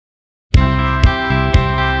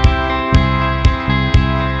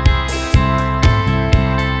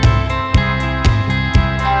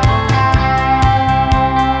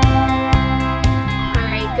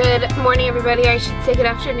everybody. I should say good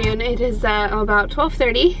afternoon. It is about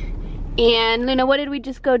 12:30. And Luna, what did we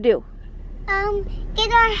just go do?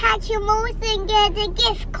 Get our Hatchimals and get a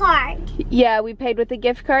gift card. Yeah, we paid with a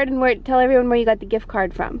gift card. And tell everyone where you got the gift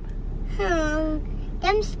card from. Them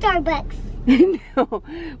Starbucks. No,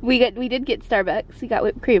 we did get Starbucks. We got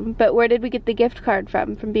whipped cream. But where did we get the gift card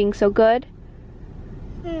from? From being so good?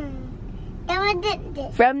 From the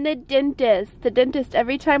dentist. From the dentist. The dentist,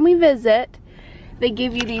 every time we visit, they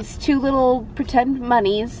give you these two little pretend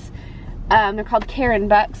monies. They're called Karen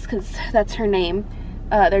bucks because that's her name.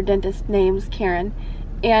 Their dentist name's Karen.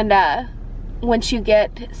 And once you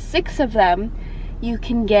get 6 of them, you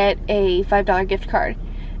can get a $5 gift card.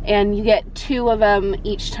 And you get 2 of them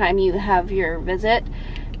each time you have your visit.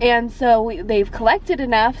 And so they've collected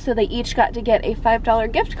enough so they each got to get a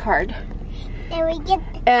 $5 gift card.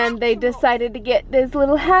 And they decided to get these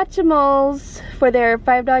little Hatchimals for their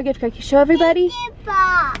 $5 gift card. Can you show everybody?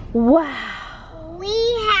 Wow.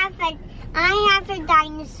 I have a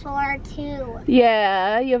dinosaur too.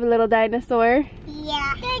 Yeah, you have a little dinosaur?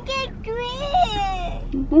 Yeah. They're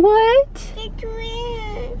twins. What? They're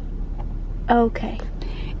twins. Okay.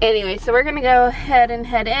 Anyway, so we're gonna go ahead and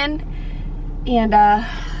head in. And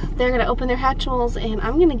they're gonna open their Hatchimals and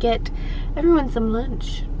I'm gonna get everyone some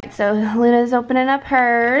lunch. So Luna's opening up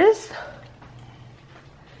hers.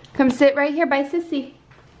 Come sit right here by Sissy.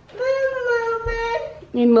 Mama.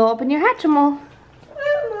 And we'll open your Hatchimal.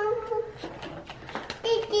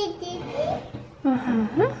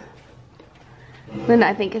 Luna,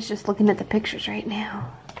 I think, is just looking at the pictures right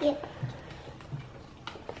now. Yep.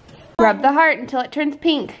 Rub the heart until it turns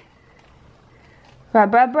pink.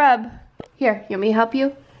 Rub, rub, rub. Here, you want me to help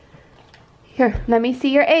you? Here, let me see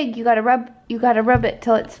your egg. You gotta rub it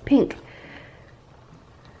till it's pink.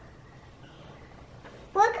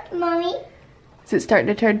 Look, Mommy. Is it starting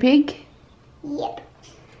to turn pink? Yep.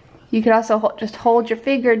 You could also just hold your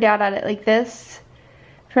finger down on it like this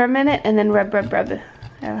for a minute and then rub, rub, rub.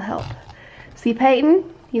 That'll help. See, Peyton?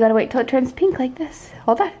 You gotta wait till it turns pink like this.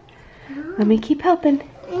 Hold on. Let me keep helping.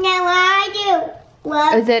 Now what I do?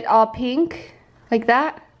 What? Is it all pink? Like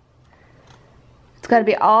that? It's gotta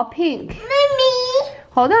be all pink. Mommy!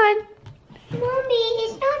 Hold on. Mommy,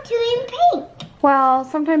 it's not turning pink. Well,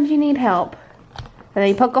 sometimes you need help. And then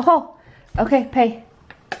you poke a hole. Okay, Pay.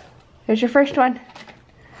 Here's your first one.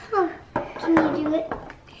 Huh. Can you do it?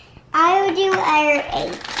 I will do our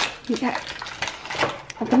 8. You got it.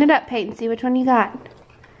 Open it up, Peyton. See which one you got.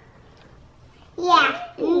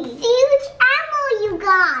 Yeah. And see which apple you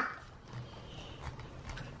got.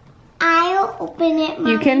 I'll open it,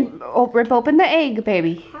 Mommy. You can rip open the egg,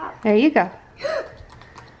 baby. There you go.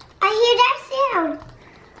 I hear that sound.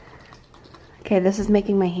 Okay, this is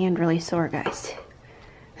making my hand really sore, guys.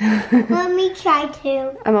 Let me try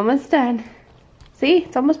to. I'm almost done. See?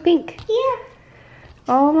 It's almost pink. Yeah.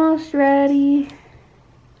 Almost ready.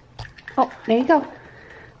 Oh, there you go.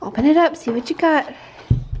 Open it up. See what you got.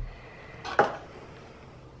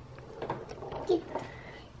 Get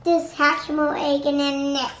this Hatchimal egg in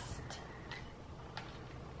a nest.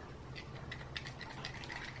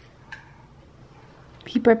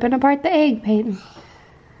 Keep ripping apart the egg, Peyton.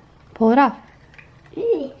 Pull it off.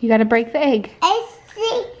 You gotta break the egg. I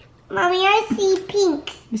see, Mommy, I see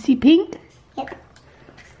pink. You see pink? Yep.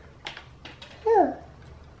 Ooh.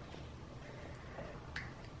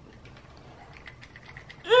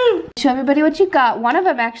 Show everybody what you got. One of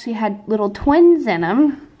them actually had little twins in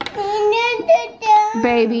them.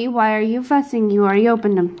 Baby, why are you fussing? You already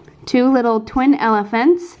opened them. 2 little twin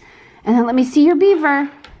elephants. And then let me see your beaver.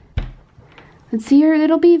 Let's see your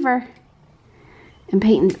little beaver. And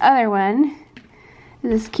Peyton's other one is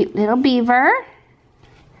this cute little beaver.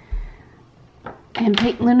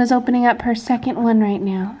 And Luna's opening up her second one right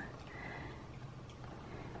now.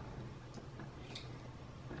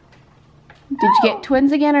 Did you get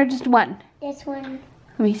twins again or just one? This one.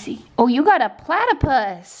 Let me see. Oh, you got a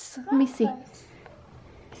platypus. Let me see.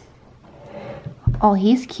 Oh,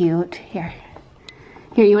 he's cute. Here.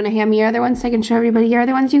 Here, you want to hand me your other ones so I can show everybody your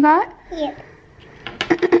other ones you got? Yep.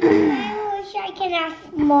 I wish I could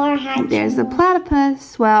have more Hatchimals. There's the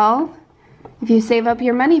platypus. Well, if you save up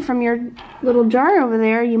your money from your little jar over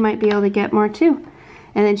there, you might be able to get more too.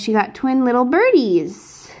 And then she got twin little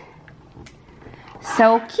birdies.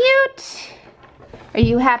 So cute. Are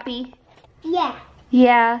you happy? Yeah.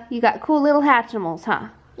 Yeah, you got cool little Hatchimals, huh?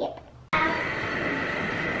 Yep.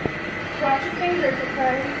 Watch your fingers,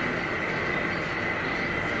 okay?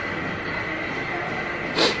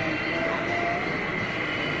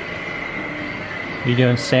 You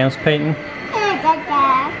doing Sam's, Peyton?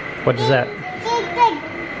 What is that?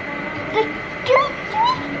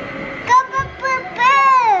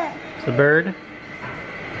 It's a bird?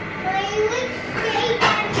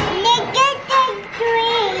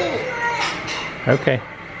 Okay.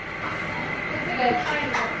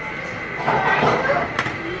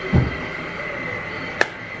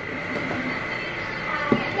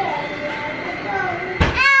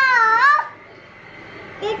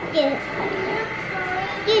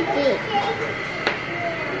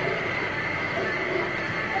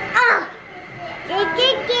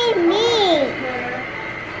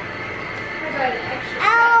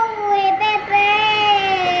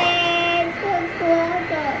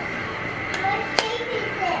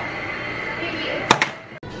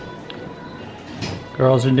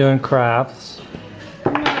 Girls are doing crafts.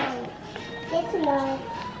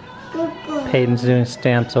 Peyton's doing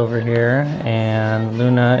stamps over here, and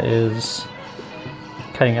Luna is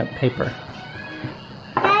cutting up paper.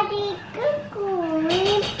 Daddy,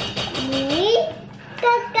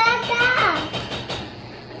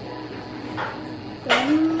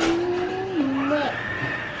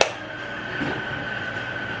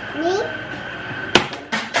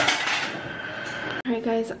 Alright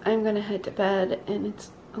guys, I'm gonna head to bed and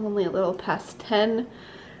it's only a little past 10.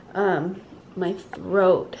 My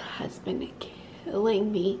throat has been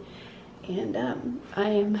killing me and I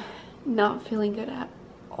am not feeling good at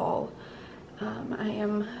all. I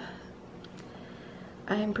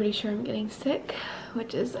am pretty sure I'm getting sick,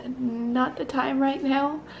 which is not the time right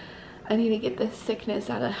now. I need to get this sickness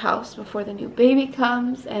out of the house before the new baby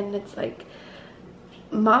comes, and it's like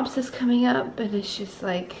MOPS is coming up and it's just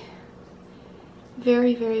like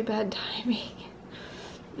very, very bad timing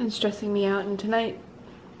and stressing me out. And tonight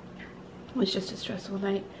was just a stressful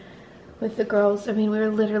night with the girls. I mean, we were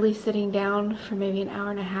literally sitting down for maybe an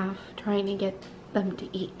hour and a half trying to get them to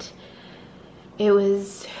eat. It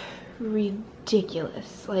was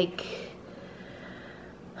ridiculous. Like,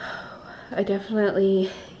 I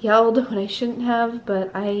definitely yelled when I shouldn't have,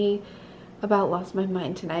 but I about lost my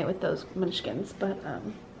mind tonight with those munchkins. But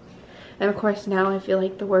and of course now I feel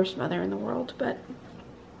like the worst mother in the world, but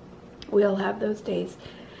we all have those days.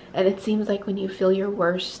 And it seems like when you feel your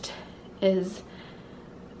worst is,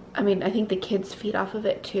 I mean, I think the kids feed off of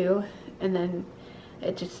it too, and then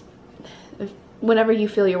it just, whenever you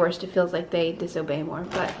feel your worst, it feels like they disobey more.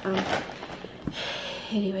 But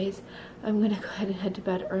anyways, I'm gonna go ahead and head to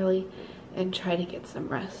bed early and try to get some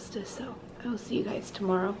rest. So I will see you guys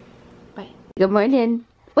tomorrow. Bye. Good morning.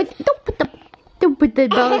 What? Don't put the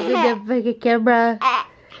balls in the fucking camera.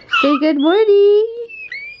 Say good morning.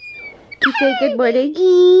 You say good morning.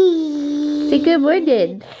 Say good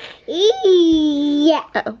morning. Yeah.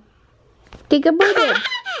 Uh-oh. Say good morning.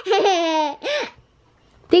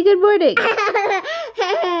 Say good morning.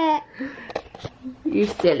 You're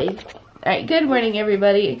silly. Alright, good morning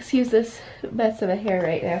everybody. Excuse this mess of a hair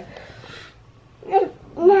right now.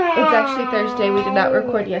 It's actually Thursday. We did not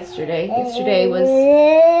record yesterday. Yesterday was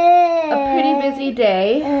a pretty busy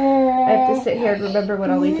day. I have to sit here and remember what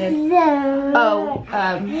all we did. Oh,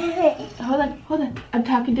 hold on. I'm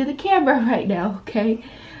talking to the camera right now, okay?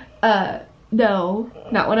 No,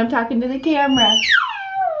 not when I'm talking to the camera.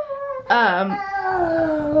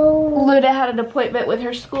 Luna had an appointment with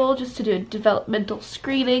her school just to do a developmental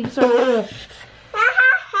screening, so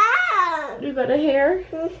you got a hair?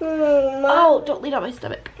 Oh, don't lean on my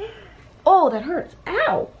stomach. Oh, that hurts.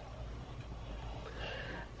 Ow.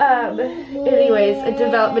 Anyways, a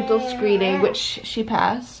developmental screening, which she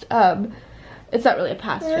passed. It's not really a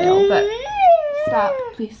pass fail, but stop,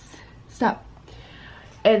 please, stop.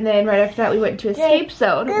 And then right after that, we went to Escape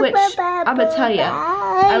Zone, which I'm gonna tell you,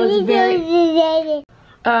 I was very.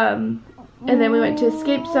 And then we went to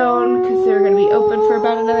Escape Zone because they were gonna be open for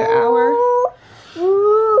about another hour.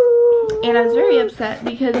 And I was very upset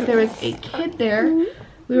because there was a kid there.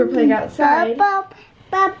 We were playing outside,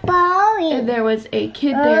 and there was a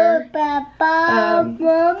kid there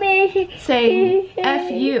saying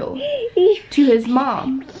F you to his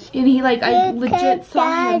mom. And he, like, I legit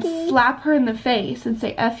saw him slap her in the face and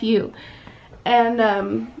say F you. And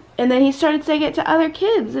then he started saying it to other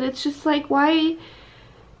kids, and it's just like, why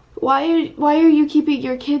are you keeping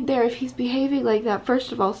your kid there if he's behaving like that,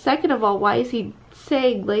 first of all? Second of all, why is he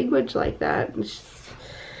saying language like that? It's just,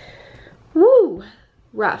 woo,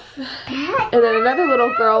 rough. And then another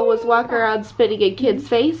little girl was walking around spitting in kids'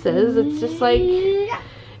 faces. It's just like,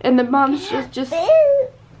 and the mom's just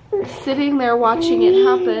sitting there watching it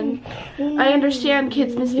happen. I understand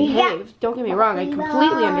kids misbehave, don't get me wrong, I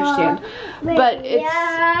completely understand, but it's,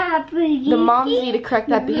 the moms need to correct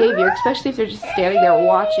that behavior, especially if they're just standing there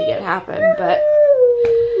watching it happen. But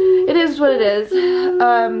it is what it is.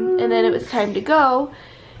 And then it was time to go,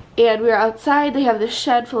 and we were outside. They have this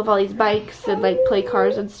shed full of all these bikes and like play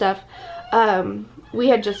cars and stuff. We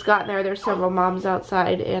had just gotten there. There's several moms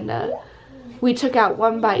outside, and we took out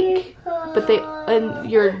one bike, but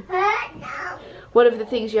one of the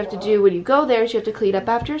things you have to do when you go there is you have to clean up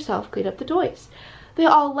after yourself, clean up the toys. They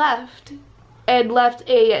all left, and left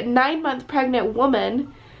a 9-month pregnant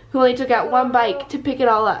woman who only took out one bike to pick it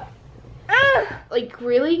all up. Like,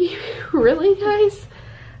 really? Really, guys?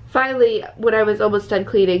 Finally, when I was almost done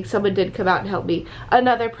cleaning, someone did come out and help me.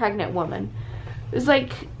 Another pregnant woman. It was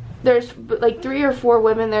like, there's like 3 or 4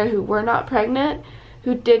 women there who were not pregnant,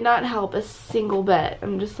 who did not help a single bit.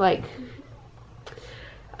 I'm just like,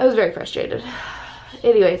 I was very frustrated.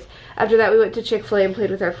 Anyways, after that we went to Chick-fil-A and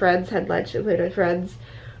played with our friends, had lunch and played with friends.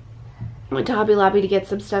 Went to Hobby Lobby to get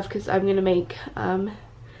some stuff because I'm going to make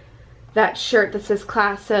that shirt that says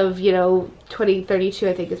class of, you know, 2032,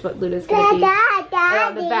 I think is what Luna's going to be. And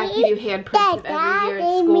on the back you do handprints of every year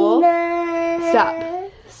at school.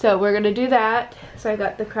 Stop. So we're going to do that. So I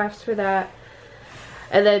got the crafts for that.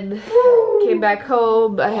 And then came back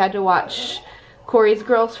home. I had to watch Corey's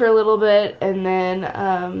Girls for a little bit. And then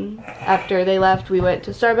after they left, we went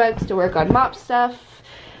to Starbucks to work on mop stuff.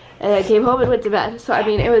 And I came home and went to bed. So, I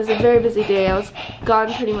mean, it was a very busy day. I was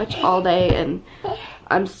gone pretty much all day. And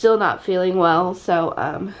I'm still not feeling well. So,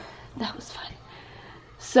 that was fun.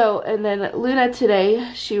 So, and then Luna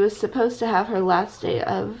today, she was supposed to have her last day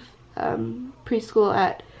of preschool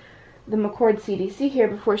at the McCord CDC here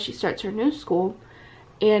before she starts her new school.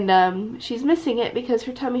 And she's missing it because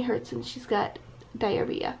her tummy hurts and she's got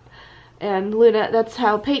diarrhea. And Luna, that's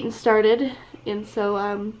how Peyton started. And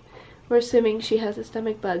so we're assuming she has a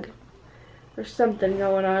stomach bug or something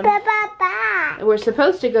going on. And we're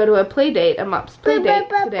supposed to go to a play date, a MOPS play date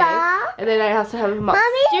today. And then I also have a MOPS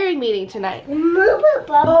steering meeting tonight.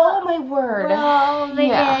 Oh my word.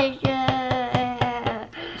 Yeah.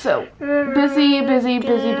 So, busy. I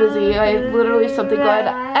have literally something going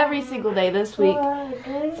every single day this week.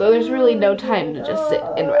 So there's really no time to just sit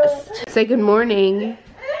and rest. Say good morning.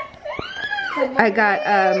 I got,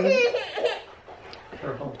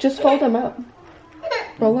 just fold them up.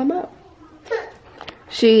 Roll them up.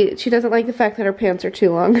 She doesn't like the fact that her pants are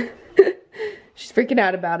too long. She's freaking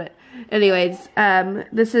out about it. Anyways,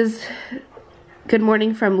 this is good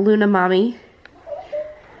morning from Luna Mommy.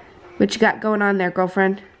 What you got going on there,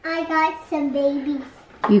 girlfriend? I got some babies.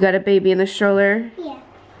 You got a baby in the stroller? Yeah.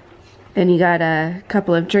 And you got a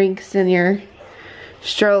couple of drinks in your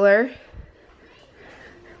stroller.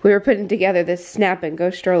 We were putting together this snap and go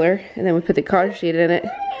stroller, and then we put the car seat in it.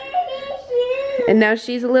 And now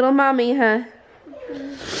she's a little mommy, huh?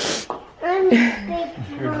 I'm a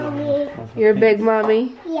big mommy. You're a big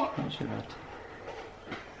mommy? Yeah.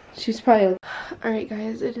 She's probably... Alright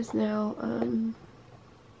guys, it is now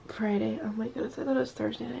Friday. Oh my goodness, I thought it was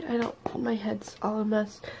Thursday night. My head's all a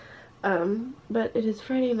mess. But it is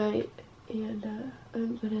Friday night, and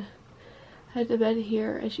I'm gonna head to bed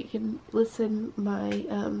here. As you can listen,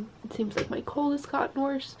 it seems like my cold has gotten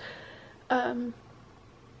worse.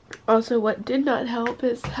 Also, what did not help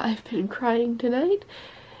is I've been crying tonight.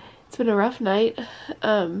 It's been a rough night.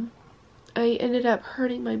 I ended up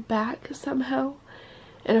hurting my back somehow,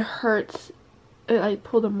 and it hurts. I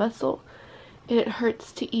pulled a muscle, and it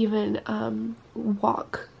hurts to even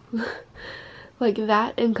walk. Like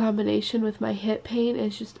that in combination with my hip pain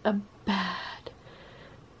is just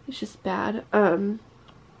it's just bad.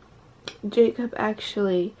 Jacob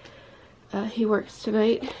actually, he works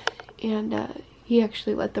tonight, and he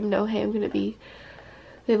actually let them know, hey,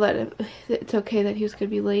 it's okay that he was going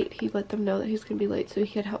to be late. He let them know that he was going to be late so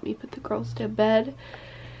he could help me put the girls to bed.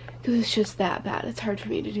 Because it's just that bad. It's hard for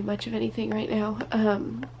me to do much of anything right now.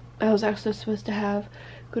 I was also supposed to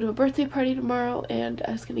go to a birthday party tomorrow, and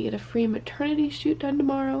I was going to get a free maternity shoot done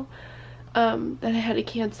tomorrow. That I had to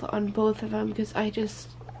cancel on both of them because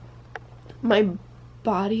my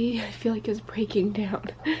body, I feel like, is breaking down.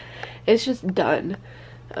 It's just done.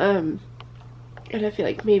 And I feel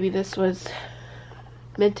like maybe this was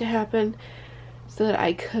meant to happen so that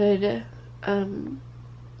I could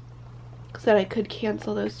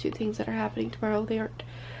cancel those 2 things that are happening tomorrow.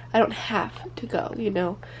 I don't have to go, you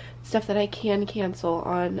know, stuff that I can cancel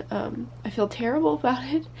on. I feel terrible about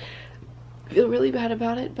it. I feel really bad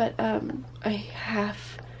about it, but I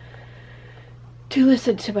have to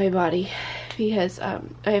listen to my body because I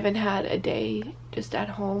haven't had a day just at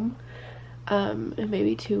home in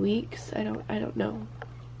maybe 2 weeks. I don't know.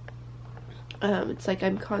 It's like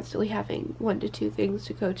I'm constantly having 1 to 2 things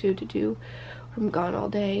to go to do. I'm gone all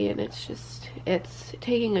day, and it's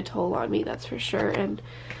taking a toll on me, that's for sure. And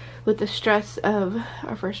with the stress of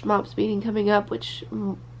our first MOPS meeting coming up, which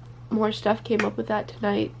more stuff came up with that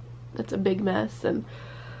tonight, that's a big mess, and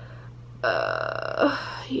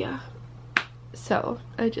yeah. So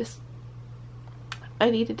I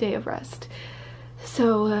need a day of rest.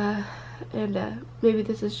 So and maybe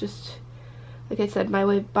this is just, like I said,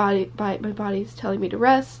 my body's telling me to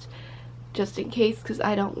rest just in case, because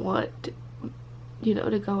I don't want, you know,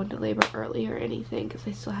 to go into labor early or anything, because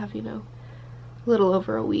I still have, you know, a little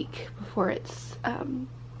over a week before it's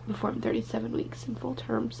before I'm 37 weeks in full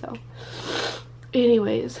term. So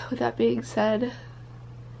anyways, with that being said,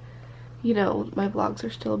 you know, my vlogs are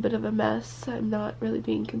still a bit of a mess. I'm not really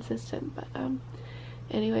being consistent, but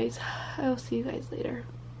anyways, I'll see you guys later.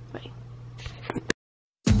 Bye.